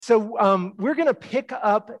We're going to pick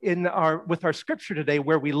up with our scripture today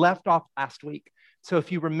where we left off last week. So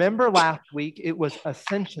if you remember last week, it was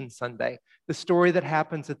Ascension Sunday, the story that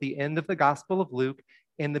happens at the end of the Gospel of Luke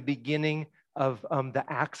and the beginning of the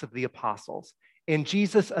Acts of the Apostles. And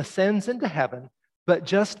Jesus ascends into heaven, but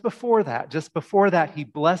just before that, he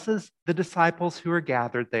blesses the disciples who are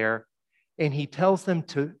gathered there, and he tells them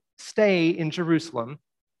to stay in Jerusalem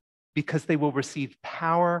because they will receive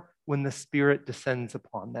power when the Spirit descends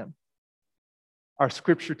upon them. Our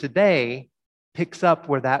scripture today picks up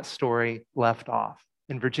where that story left off,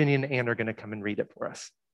 and Virginia and Ann are going to come and read it for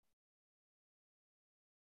us.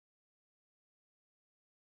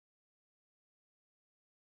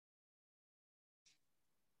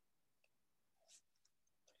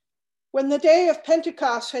 When the day of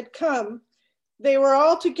Pentecost had come, they were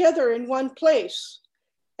all together in one place,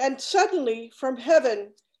 and suddenly from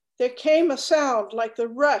heaven there came a sound like the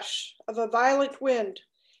rush of a violent wind,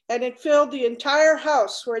 and it filled the entire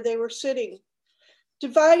house where they were sitting.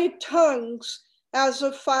 Divided tongues as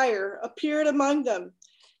of fire appeared among them,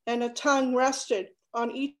 and a tongue rested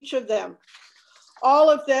on each of them. All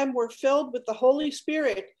of them were filled with the Holy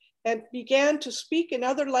Spirit and began to speak in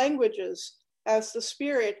other languages as the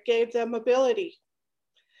Spirit gave them ability.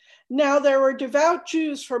 Now there were devout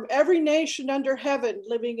Jews from every nation under heaven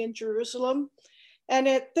living in Jerusalem, and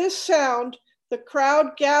at this sound the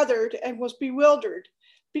crowd gathered and was bewildered,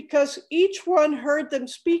 because each one heard them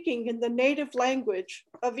speaking in the native language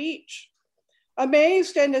of each.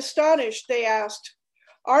 Amazed and astonished, they asked,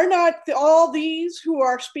 "Are not all these who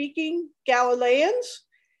are speaking Galileans?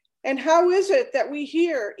 And how is it that we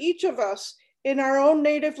hear, each of us, in our own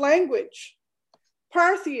native language?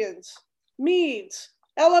 Parthians, Medes,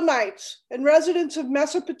 Elamites, and residents of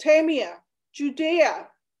Mesopotamia, Judea,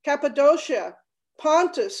 Cappadocia,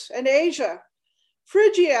 Pontus and Asia,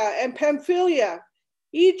 Phrygia and Pamphylia,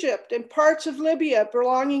 Egypt and parts of Libya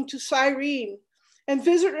belonging to Cyrene, and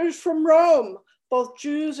visitors from Rome, both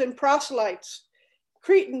Jews and proselytes,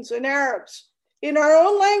 Cretans and Arabs. In our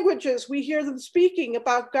own languages, we hear them speaking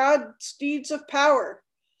about God's deeds of power."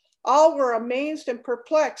 All were amazed and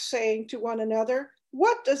perplexed, saying to one another,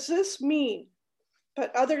 "What does this mean?"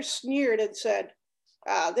 But others sneered and said,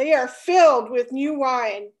 "They are filled with new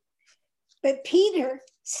wine." But Peter,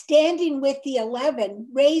 standing with the 11,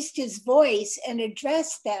 raised his voice and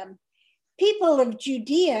addressed them. "People of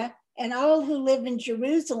Judea and all who live in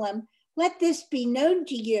Jerusalem, let this be known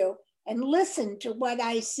to you, and listen to what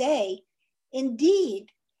I say.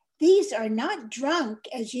 Indeed, these are not drunk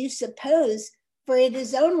as you suppose, for it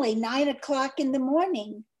is only 9 o'clock in the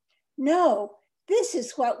morning. No, this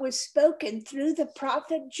is what was spoken through the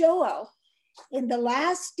prophet Joel. In the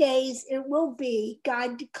last days it will be,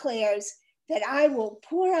 God declares, that I will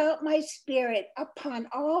pour out my Spirit upon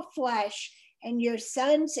all flesh, and your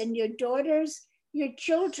sons and your daughters, your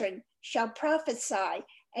children shall prophesy,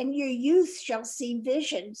 and your youth shall see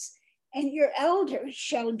visions, and your elders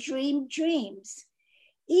shall dream dreams.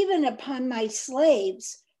 Even upon my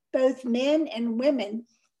slaves, both men and women,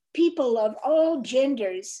 people of all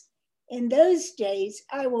genders, in those days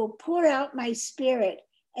I will pour out my Spirit,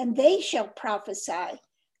 and they shall prophesy.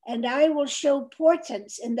 And I will show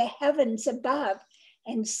portents in the heavens above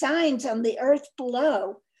and signs on the earth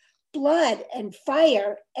below, blood and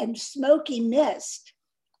fire and smoky mist.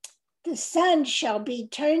 The sun shall be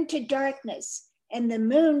turned to darkness and the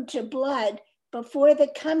moon to blood before the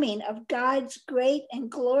coming of God's great and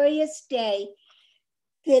glorious day.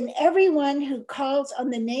 Then everyone who calls on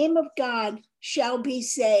the name of God shall be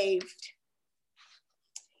saved."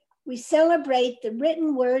 We celebrate the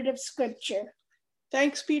written word of Scripture.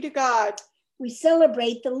 Thanks be to God. We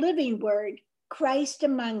celebrate the living word, Christ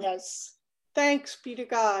among us. Thanks be to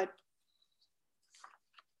God.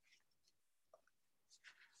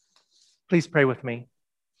 Please pray with me.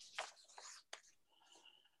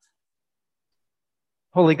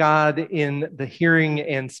 Holy God, in the hearing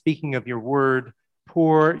and speaking of your word,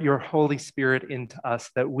 pour your Holy Spirit into us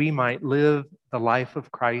that we might live the life of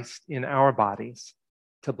Christ in our bodies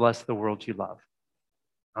to bless the world you love.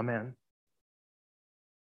 Amen.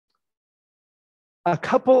 A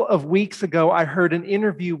couple of weeks ago, I heard an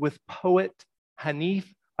interview with poet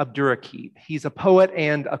Hanif Abdurraqib. He's a poet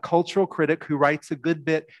and a cultural critic who writes a good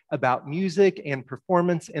bit about music and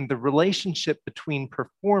performance and the relationship between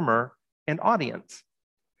performer and audience.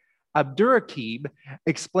 Abdurraqib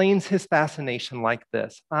explains his fascination like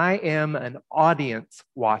this: "I am an audience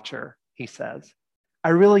watcher," he says. "I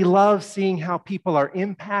really love seeing how people are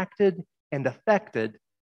impacted and affected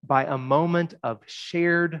by a moment of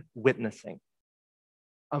shared witnessing.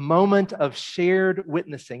 a moment of shared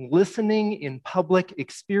witnessing, listening in public,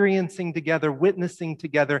 experiencing together, witnessing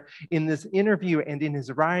together. In this interview and in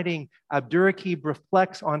his writing, Abdur-Rakib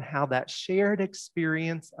reflects on how that shared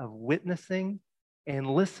experience of witnessing and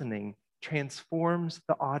listening transforms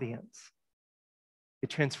the audience. It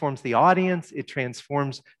transforms the audience, it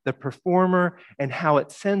transforms the performer, and how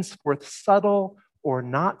it sends forth subtle or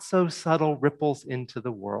not so subtle ripples into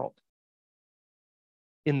the world.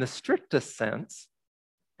 In the strictest sense,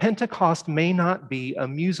 Pentecost may not be a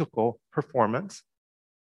musical performance,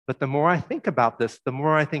 but the more I think about this, the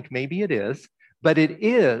more I think maybe it is, but it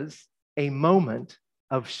is a moment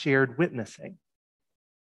of shared witnessing.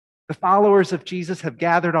 The followers of Jesus have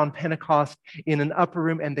gathered on Pentecost in an upper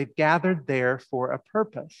room, and they've gathered there for a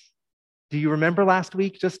purpose. Do you remember last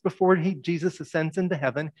week, just before Jesus ascends into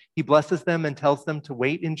heaven, he blesses them and tells them to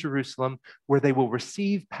wait in Jerusalem, where they will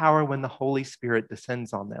receive power when the Holy Spirit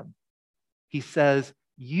descends on them. He says,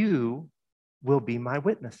 "You will be my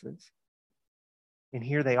witnesses." And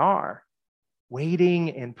here they are,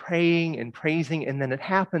 waiting and praying and praising, and then it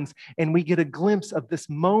happens, and we get a glimpse of this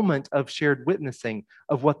moment of shared witnessing,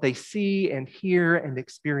 of what they see and hear and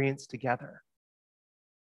experience together.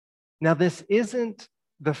 Now, this isn't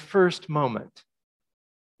the first moment.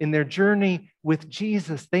 In their journey with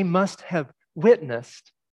Jesus, they must have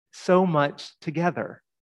witnessed so much together.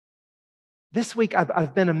 This week,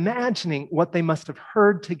 I've been imagining what they must have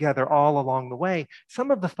heard together all along the way.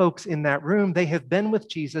 Some of the folks in that room, they have been with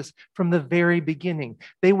Jesus from the very beginning.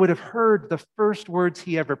 They would have heard the first words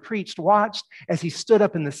he ever preached, watched as he stood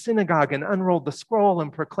up in the synagogue and unrolled the scroll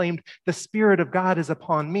and proclaimed, "The Spirit of God is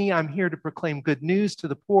upon me. I'm here to proclaim good news to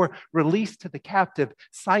the poor, release to the captive,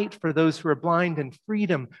 sight for those who are blind, and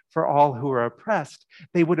freedom for all who are oppressed."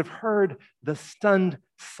 They would have heard the stunned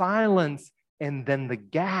silence and then the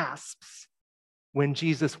gasps when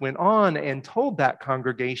Jesus went on and told that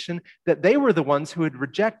congregation that they were the ones who had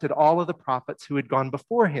rejected all of the prophets who had gone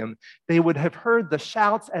before him. They would have heard the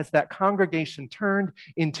shouts as that congregation turned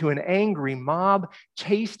into an angry mob,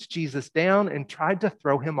 chased Jesus down, and tried to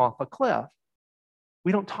throw him off a cliff.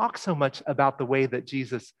 We don't talk so much about the way that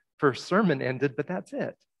Jesus' first sermon ended, but that's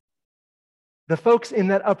it. The folks in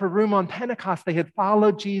that upper room on Pentecost, they had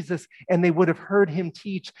followed Jesus, and they would have heard him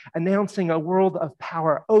teach, announcing a world of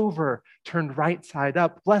power over, turned right side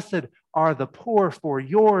up. "Blessed are the poor, for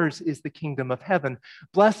yours is the kingdom of heaven.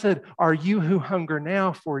 Blessed are you who hunger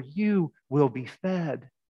now, for you will be fed."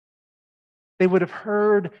 They would have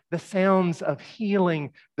heard the sounds of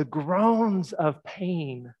healing, the groans of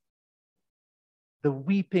pain, the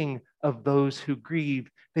weeping of those who grieve.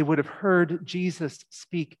 They would have heard Jesus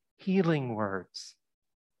speak healing words,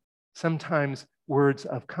 sometimes words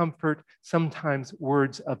of comfort, sometimes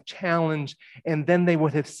words of challenge, and then they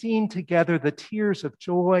would have seen together the tears of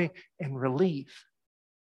joy and relief,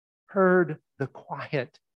 heard the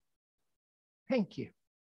quiet, "Thank you."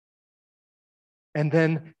 And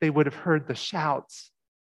then they would have heard the shouts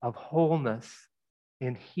of wholeness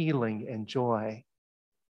and healing and joy.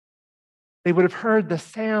 They would have heard the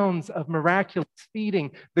sounds of miraculous feeding,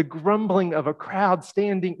 the grumbling of a crowd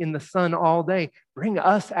standing in the sun all day. Bring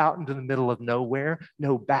us out into the middle of nowhere,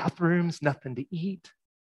 no bathrooms, nothing to eat.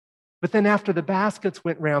 But then after the baskets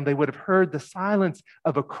went round, they would have heard the silence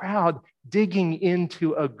of a crowd digging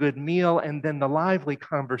into a good meal, and then the lively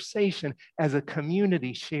conversation as a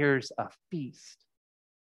community shares a feast.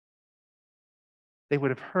 They would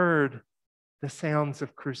have heard the sounds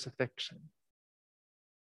of crucifixion.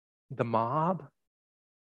 The mob,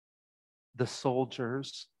 the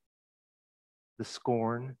soldiers, the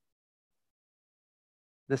scorn,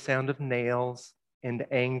 the sound of nails and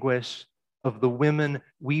anguish, of the women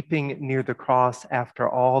weeping near the cross after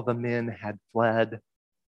all the men had fled,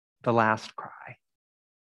 the last cry.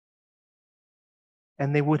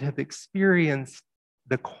 And they would have experienced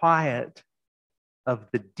the quiet of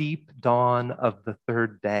the deep dawn of the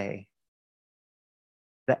third day,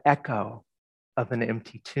 the echo of an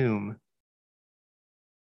empty tomb,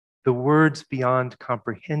 the words beyond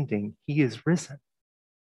comprehending, "He is risen."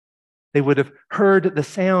 They would have heard the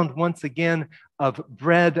sound once again of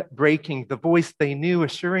bread breaking, the voice they knew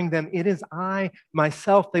assuring them, "It is I,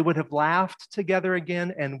 myself." They would have laughed together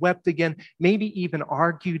again and wept again, maybe even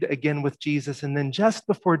argued again with Jesus. And then just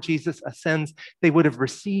before Jesus ascends, they would have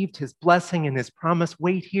received his blessing and his promise,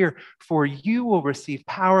 "Wait here, for you will receive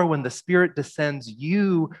power when the Spirit descends.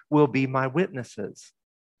 You will be my witnesses."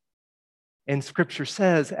 And Scripture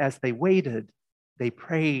says, as they waited, they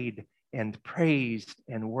prayed and praised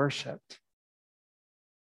and worshiped.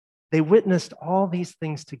 They witnessed all these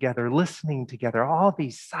things together, listening together, all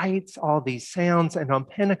these sights, all these sounds. And on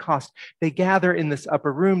Pentecost, they gather in this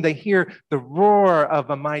upper room. They hear the roar of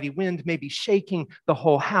a mighty wind, maybe shaking the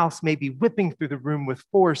whole house, maybe whipping through the room with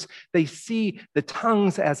force. They see the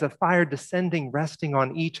tongues as a fire descending, resting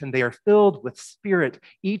on each, and they are filled with spirit,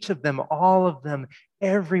 each of them, all of them,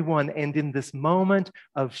 everyone. And in this moment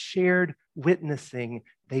of shared witnessing,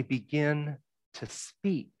 they begin to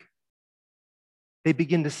speak. They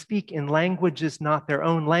begin to speak in languages not their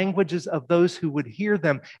own, languages of those who would hear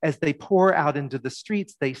them as they pour out into the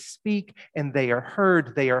streets. They speak and they are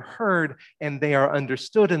heard and they are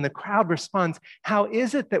understood. And the crowd responds, how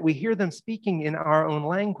is it that we hear them speaking in our own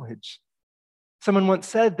language? Someone once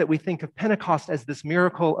said that we think of Pentecost as this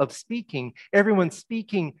miracle of speaking. Everyone's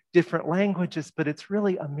speaking different languages, but it's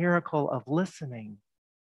really a miracle of listening.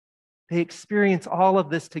 They experience all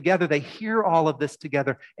of this together. They hear all of this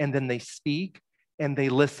together, and then they speak. And they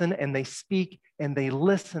listen, and they speak, and they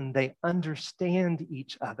listen. They understand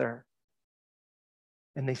each other.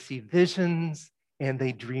 And they see visions, and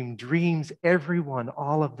they dream dreams, everyone,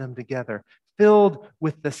 all of them together. Filled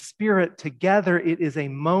with the Spirit together, it is a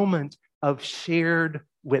moment of shared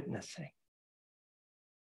witnessing.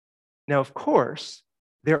 Now, of course,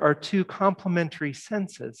 there are two complementary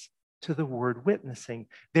senses to the word witnessing.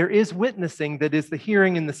 There is witnessing that is the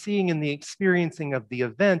hearing and the seeing and the experiencing of the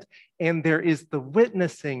event, and there is the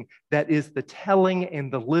witnessing that is the telling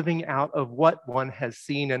and the living out of what one has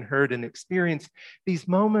seen and heard and experienced. These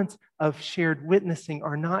moments of shared witnessing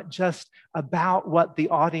are not just about what the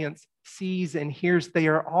audience sees and hears, they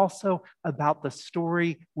are also about the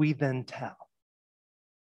story we then tell,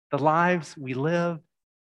 the lives we live,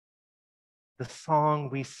 the song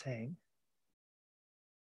we sing.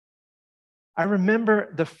 I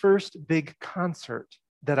remember the first big concert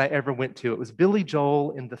that I ever went to. It was Billy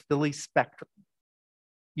Joel in the Philly Spectrum.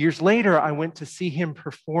 Years later, I went to see him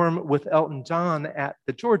perform with Elton John at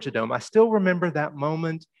the Georgia Dome. I still remember that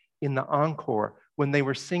moment in the encore when they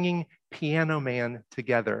were singing Piano Man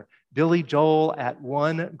together. Billy Joel at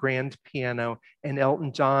one grand piano and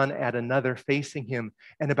Elton John at another facing him.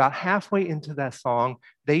 And about halfway into that song,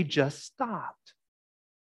 they just stopped.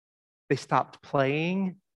 They stopped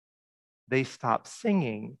playing. They stopped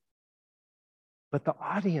singing, but the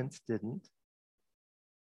audience didn't.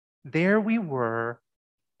 There we were,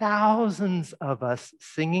 thousands of us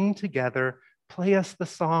singing together, play us the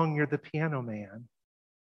song, You're the Piano Man.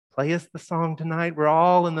 Play us the song tonight. We're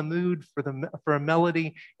all in the mood for a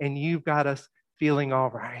melody, and you've got us feeling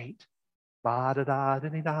all right.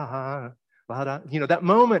 Ba-da-da-da-da-da, ba-da. You know, that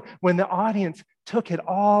moment when the audience took it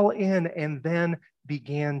all in and then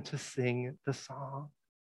began to sing the song.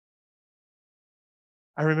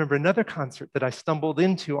 I remember another concert that I stumbled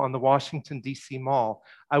into on the Washington, D.C. Mall.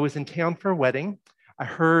 I was in town for a wedding. I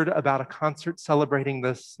heard about a concert celebrating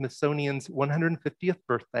the Smithsonian's 150th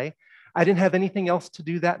birthday. I didn't have anything else to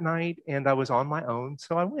do that night, and I was on my own,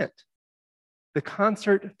 so I went. The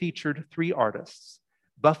concert featured three artists.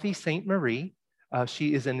 Buffy Sainte-Marie,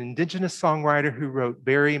 she is an Indigenous songwriter who wrote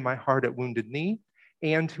Bury My Heart at Wounded Knee,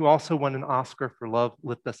 and who also won an Oscar for Love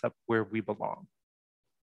Lift Us Up Where We Belong.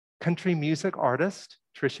 Country music artist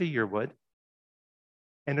Trisha Yearwood,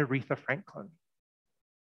 and Aretha Franklin.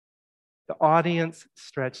 The audience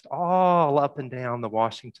stretched all up and down the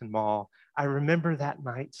Washington Mall. I remember that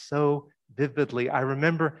night so vividly. I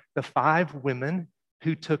remember the 5 women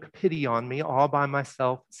who took pity on me all by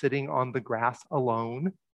myself, sitting on the grass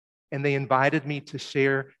alone, and they invited me to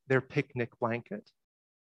share their picnic blanket.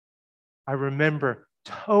 I remember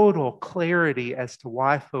total clarity as to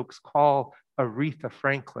why folks call Aretha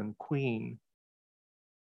Franklin Queen.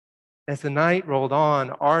 As the night rolled on,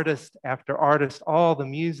 artist after artist, all the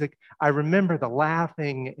music, I remember the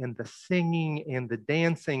laughing and the singing and the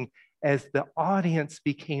dancing as the audience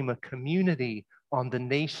became a community on the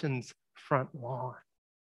nation's front lawn.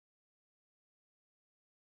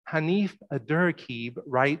 Hanif Abdurraqib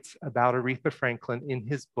writes about Aretha Franklin in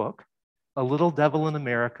his book, A Little Devil in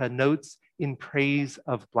America, Notes in Praise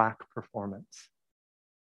of Black Performance.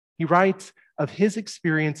 He writes of his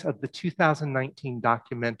experience of the 2019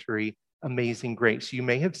 documentary, Amazing Grace. You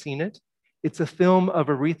may have seen it. It's a film of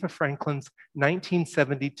Aretha Franklin's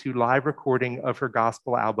 1972 live recording of her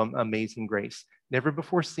gospel album, Amazing Grace, never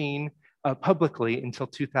before seen publicly until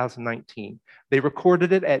 2019. They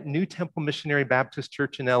recorded it at New Temple Missionary Baptist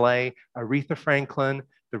Church in LA, Aretha Franklin,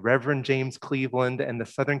 the Reverend James Cleveland, and the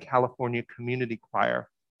Southern California Community Choir.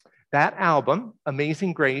 That album,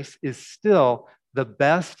 Amazing Grace, is still the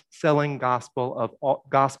best-selling gospel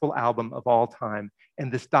album of all time.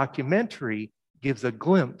 And this documentary gives a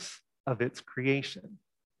glimpse of its creation.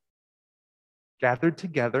 gathered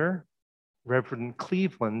together. Reverend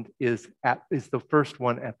Cleveland is the first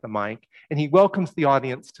one at the mic, and he welcomes the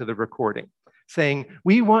audience to the recording, saying,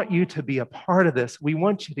 we want you to be a part of this. We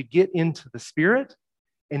want you to get into the Spirit,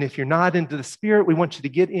 and if you're not into the Spirit, we want you to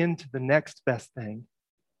get into the next best thing.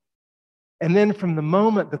 And then from the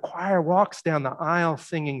moment the choir walks down the aisle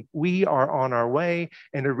singing, we are on our way,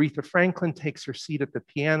 and Aretha Franklin takes her seat at the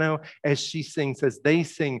piano as she sings, as they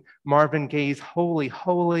sing Marvin Gaye's Holy,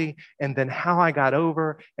 Holy, and then How I Got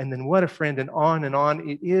Over, and then What a Friend, and on and on.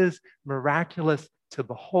 It is miraculous to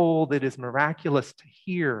behold. It is miraculous to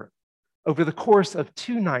hear. Over the course of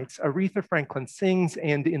 2 nights, Aretha Franklin sings,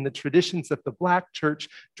 and in the traditions of the Black church,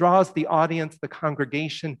 draws the audience, the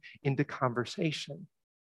congregation, into conversation.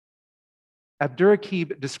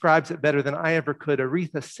 Abdur-Rakib describes it better than I ever could.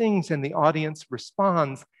 Aretha sings and the audience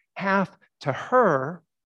responds, half to her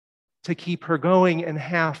to keep her going and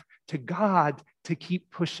half to God to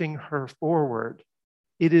keep pushing her forward.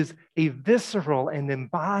 It is a visceral and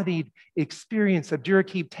embodied experience.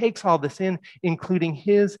 Abdur-Rakib takes all this in, including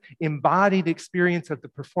his embodied experience of the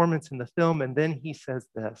performance in the film, and then he says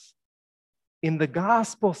this: in the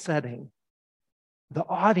gospel setting, the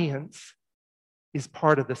audience is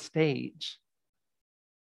part of the stage.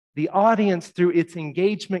 The audience, through its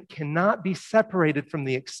engagement, cannot be separated from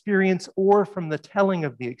the experience or from the telling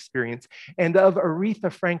of the experience. And of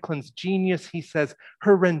Aretha Franklin's genius, he says,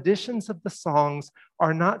 her renditions of the songs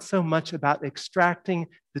are not so much about extracting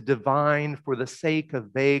the divine for the sake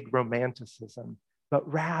of vague romanticism, but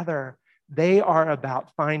rather they are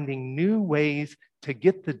about finding new ways to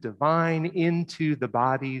get the divine into the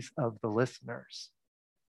bodies of the listeners.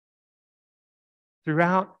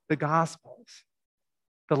 Throughout the Gospels,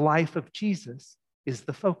 the life of Jesus is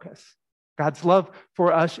the focus. God's love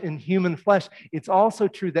for us in human flesh. It's also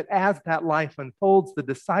true that as that life unfolds, the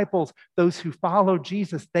disciples, those who follow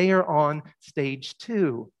Jesus, they are on stage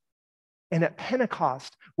 2. And at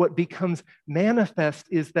Pentecost, what becomes manifest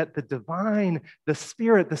is that the divine, the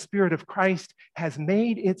Spirit of Christ, has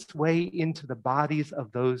made its way into the bodies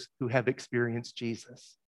of those who have experienced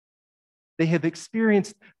Jesus. They have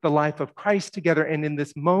experienced the life of Christ together, and in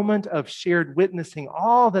this moment of shared witnessing,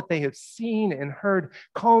 all that they have seen and heard,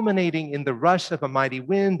 culminating in the rush of a mighty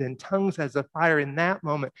wind and tongues as of fire, in that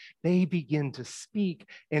moment, they begin to speak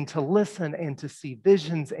and to listen and to see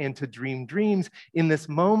visions and to dream dreams. In this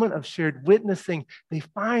moment of shared witnessing, they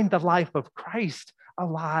find the life of Christ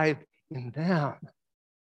alive in them.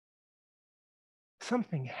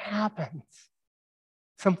 Something happens.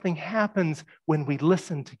 Something happens when we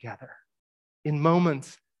listen together in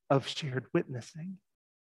moments of shared witnessing.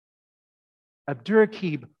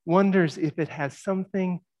 Abdur-Rakib wonders if it has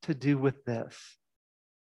something to do with this.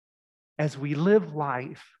 As we live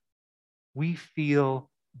life, we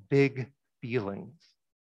feel big feelings.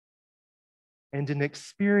 And in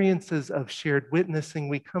experiences of shared witnessing,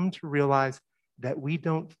 we come to realize that we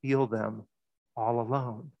don't feel them all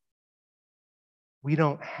alone. We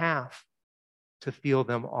don't have to feel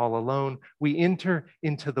them all alone. We enter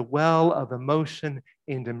into the well of emotion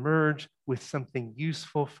and emerge with something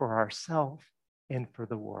useful for ourselves and for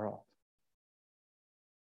the world.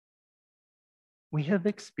 We have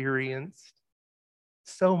experienced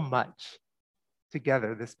so much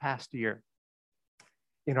together this past year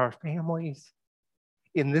in our families,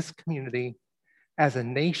 in this community, as a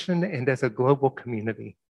nation and as a global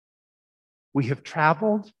community. We have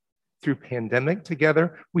traveled through pandemic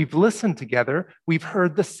together. We've listened together. We've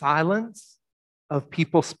heard the silence of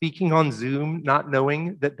people speaking on Zoom, not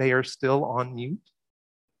knowing that they are still on mute.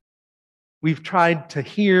 We've tried to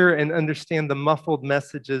hear and understand the muffled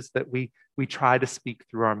messages that we try to speak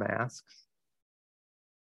through our masks.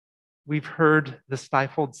 We've heard the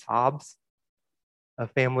stifled sobs of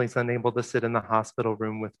families unable to sit in the hospital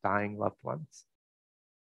room with dying loved ones.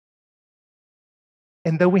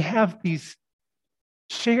 And though we have these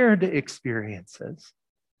shared experiences,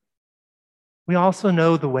 we also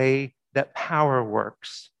know the way that power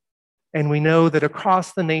works. And we know that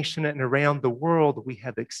across the nation and around the world, we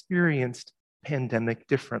have experienced pandemic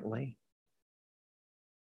differently.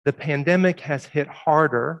 The pandemic has hit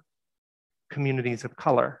harder communities of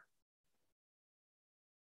color.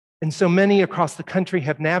 And so many across the country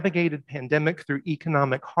have navigated pandemic through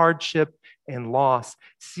economic hardship and loss.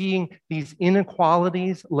 Seeing these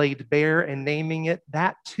inequalities laid bare and naming it,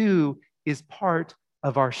 that too is part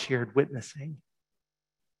of our shared witnessing.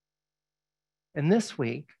 And this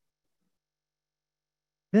week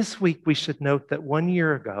we should note that 1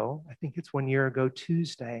 year ago, I think it's 1 year ago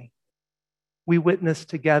Tuesday, we witnessed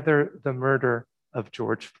together the murder of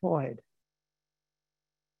George Floyd.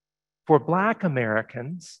 For Black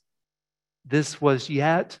Americans, this was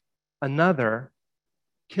yet Another,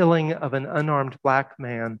 killing of an unarmed Black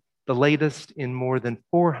man, the latest in more than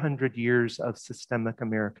 400 years of systemic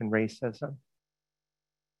American racism.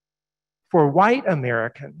 For white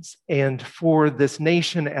Americans and for this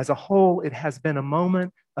nation as a whole, it has been a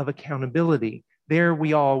moment of accountability. There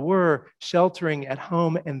we all were sheltering at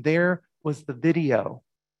home, and there was the video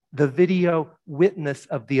witness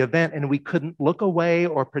of the event, and we couldn't look away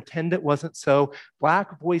or pretend it wasn't so.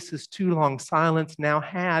 Black Voices' Too Long Silence now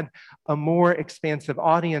had a more expansive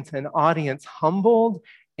audience, an audience humbled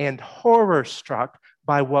and horror-struck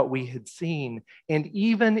by what we had seen. And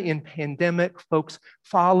even in pandemic, folks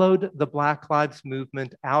followed the Black Lives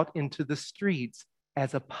Movement out into the streets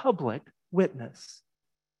as a public witness.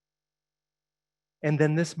 And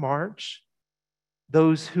then this March,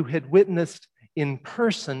 those who had witnessed in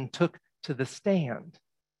person took to the stand,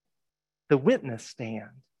 the witness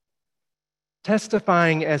stand,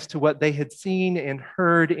 testifying as to what they had seen and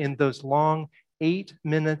heard in those long 8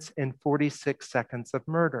 minutes and 46 seconds of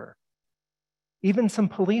murder. Even some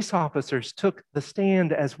police officers took the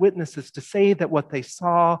stand as witnesses to say that what they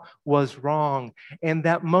saw was wrong. And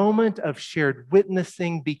that moment of shared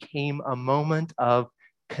witnessing became a moment of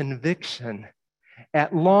conviction,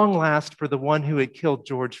 at long last, for the one who had killed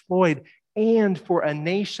George Floyd, and for a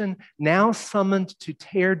nation now summoned to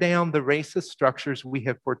tear down the racist structures we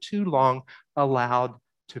have for too long allowed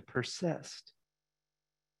to persist.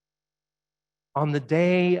 On the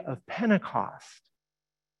day of Pentecost,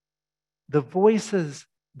 the voices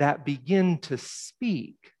that begin to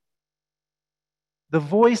speak, the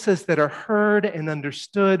voices that are heard and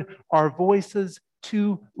understood, are voices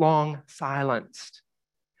too long silenced.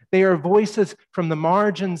 They are voices from the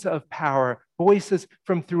margins of power, voices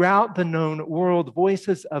from throughout the known world,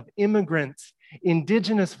 voices of immigrants,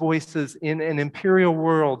 indigenous voices in an imperial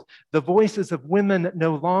world, the voices of women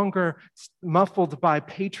no longer muffled by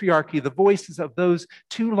patriarchy, the voices of those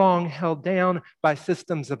too long held down by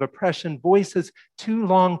systems of oppression, voices too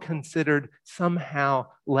long considered somehow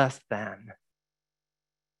less than.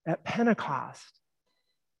 At Pentecost,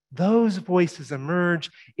 those voices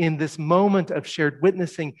emerge in this moment of shared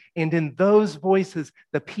witnessing, and in those voices,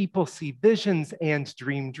 the people see visions and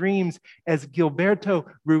dream dreams. As Gilberto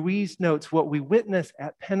Ruiz notes, what we witness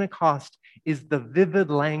at Pentecost is the vivid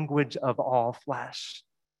language of all flesh.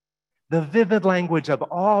 The vivid language of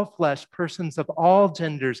all flesh, persons of all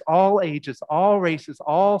genders, all ages, all races,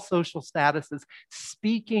 all social statuses,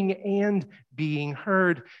 speaking and being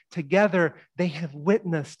heard. Together, they have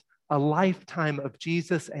witnessed a lifetime of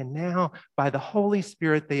Jesus, and now by the Holy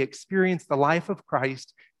Spirit, they experience the life of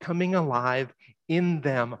Christ coming alive in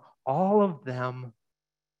them, all of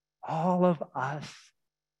us,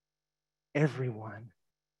 everyone.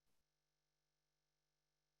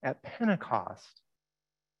 At Pentecost,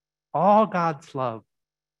 all God's love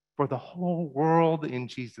for the whole world in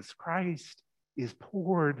Jesus Christ is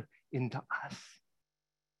poured into us.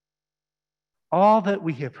 All that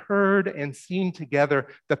we have heard and seen together,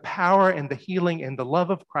 the power and the healing and the love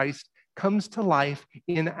of Christ, comes to life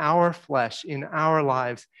in our flesh, in our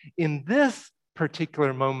lives. In this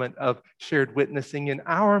particular moment of shared witnessing, in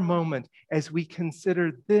our moment as we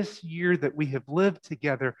consider this year that we have lived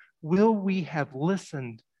together, will we have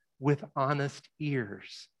listened with honest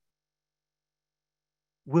ears?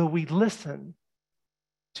 Will we listen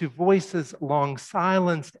to voices long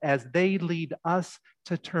silenced as they lead us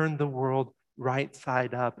to turn the world right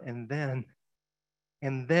side up? And then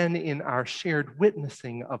in our shared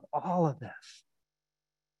witnessing of all of this,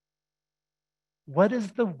 what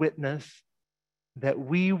is the witness that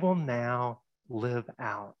we will now live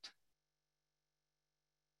out?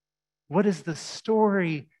 What is the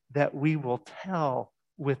story that we will tell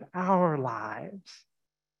with our lives?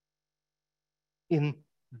 In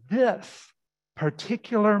this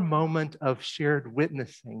particular moment of shared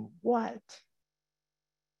witnessing, what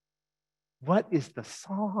is the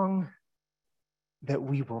song that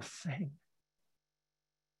we will sing?